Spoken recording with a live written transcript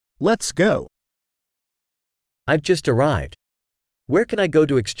Let's go. I've just arrived. Where can I go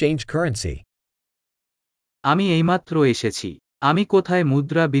to exchange currency? আমি এইমাত্র এসেছি। আমি কোথায়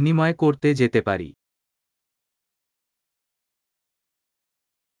মুদ্রা বিনিময় করতে যেতে পারি?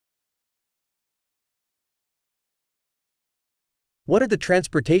 What are the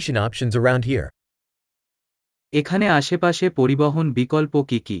transportation options around here? এখানে আশেপাশে পরিবহন বিকল্প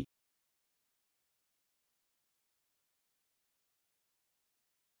কি কি?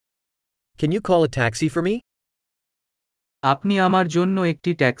 Can you call a taxi for me? আপনি আমার জন্য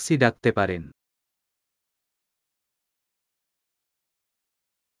একটি ট্যাক্সি ডাকতে পারেন।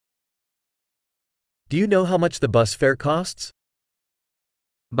 Do you know how much the bus fare costs?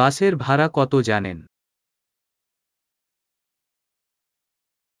 বাসের ভাড়া কত জানেন?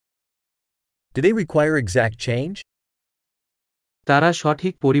 Do they require exact change? তারা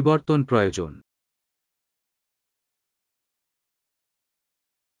সঠিক পরিবর্তন প্রয়োজন।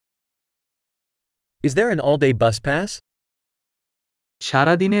 Is there an all-day bus pass?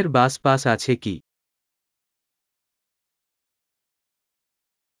 সারাদিনের বাস পাস আছে কি?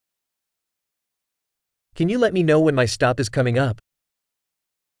 Can you let me know when my stop is coming up?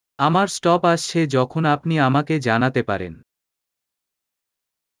 আমার স্টপ আসছে যখন আপনি আমাকে জানাতে পারেন।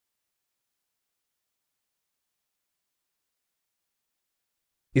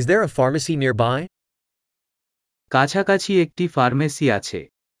 Is there a pharmacy nearby? কাছাকাছি একটি ফার্মেসি আছে।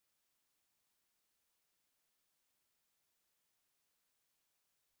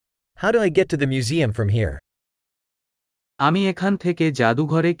 How do I get to the museum from here? আমি এখান থেকে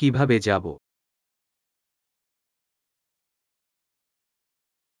জাদুঘরে কিভাবে যাব?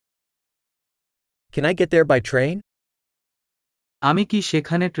 Can I get there by train? আমি কি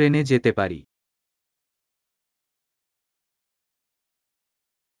সেখানে ট্রেনে যেতে পারি?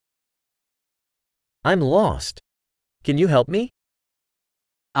 I'm lost. Can you help me?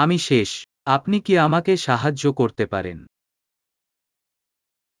 আমি শেষ। আপনি কি আমাকে সাহায্য করতে পারেন?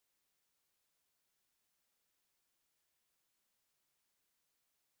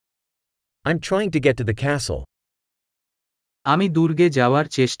 I'm trying to get to the castle. আমি দুর্গে যাওয়ার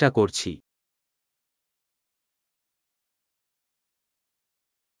চেষ্টা করছি।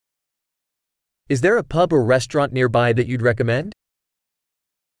 Is there a pub or restaurant nearby that you'd recommend?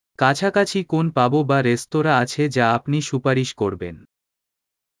 কাছাকাছি কোন পাব বা রেস্তোরাঁ আছে যা আপনি সুপারিশ করবেন?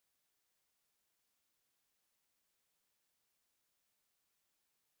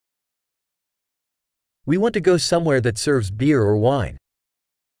 We want to go somewhere that serves beer or wine.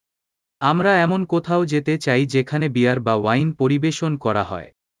 আমরা এমন কোথাও যেতে চাই যেখানে বিয়ার বা ওয়াইন পরিবেশন করা হয়।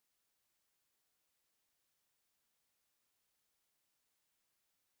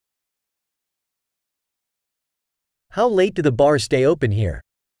 How late do the bars stay open here?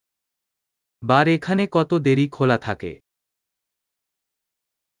 বার এখানে কত দেরি খোলা থাকে?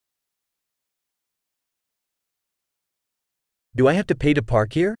 Do I have to pay to park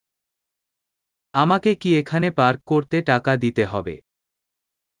here? আমাকে কি এখানে পার্ক করতে টাকা দিতে হবে?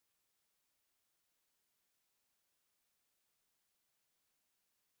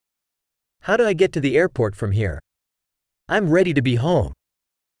 How do I get to the airport from here? I'm ready to be home.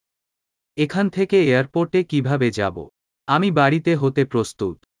 এখান থেকে এয়ারপোর্টে কিভাবে যাব? আমি বাড়িতে হতে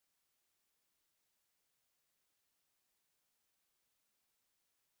প্রস্তুত।